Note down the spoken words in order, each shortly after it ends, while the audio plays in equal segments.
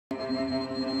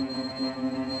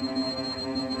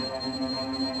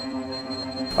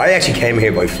I actually came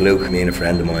here by fluke. Me and a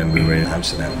friend of mine, we were in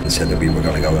Amsterdam and said that we were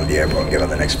going to go to the airport and get on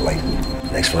the next flight.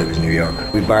 The next flight was New York.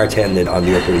 We bartended on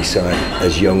the Upper East Side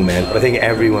as young men. But I think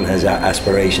everyone has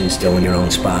aspirations still in your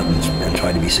own spot and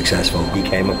try to be successful. He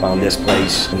came upon this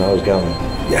place and I was going,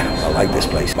 yeah, I like this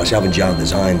place. Myself and John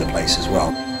designed the place as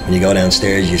well. When you go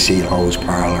downstairs, you see Ho's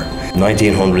Parlour,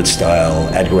 1900 style,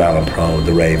 Edgar Allan Poe,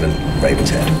 The Raven, Raven's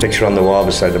Head. Picture on the wall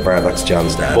beside the bar, that's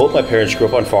John's dad. Both my parents grew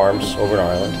up on farms over in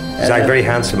Ireland. He's like a very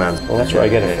handsome man. Well, that's where I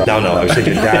get it from. No, I was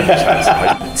thinking your dad was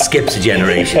handsome. It skips a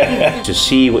generation. To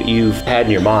see what you've had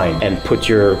in your mind and put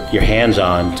your hands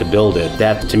on to build it,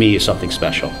 that to me is something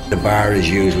special. The bar is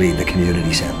usually the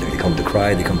community centre. They come to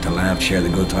cry, they come to laugh, share the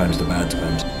good times, the bad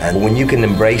times. And when you can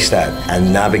embrace that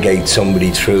and navigate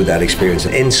somebody through that experience,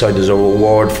 inside there's a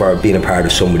reward for being a part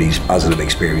of somebody's positive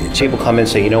experience. People come in and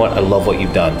say, you know what, I love what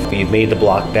you've done. You've made the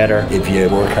block better. If you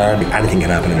work hard, anything can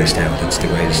happen in this town. That's the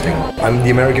greatest thing. I'm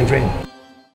the American dream.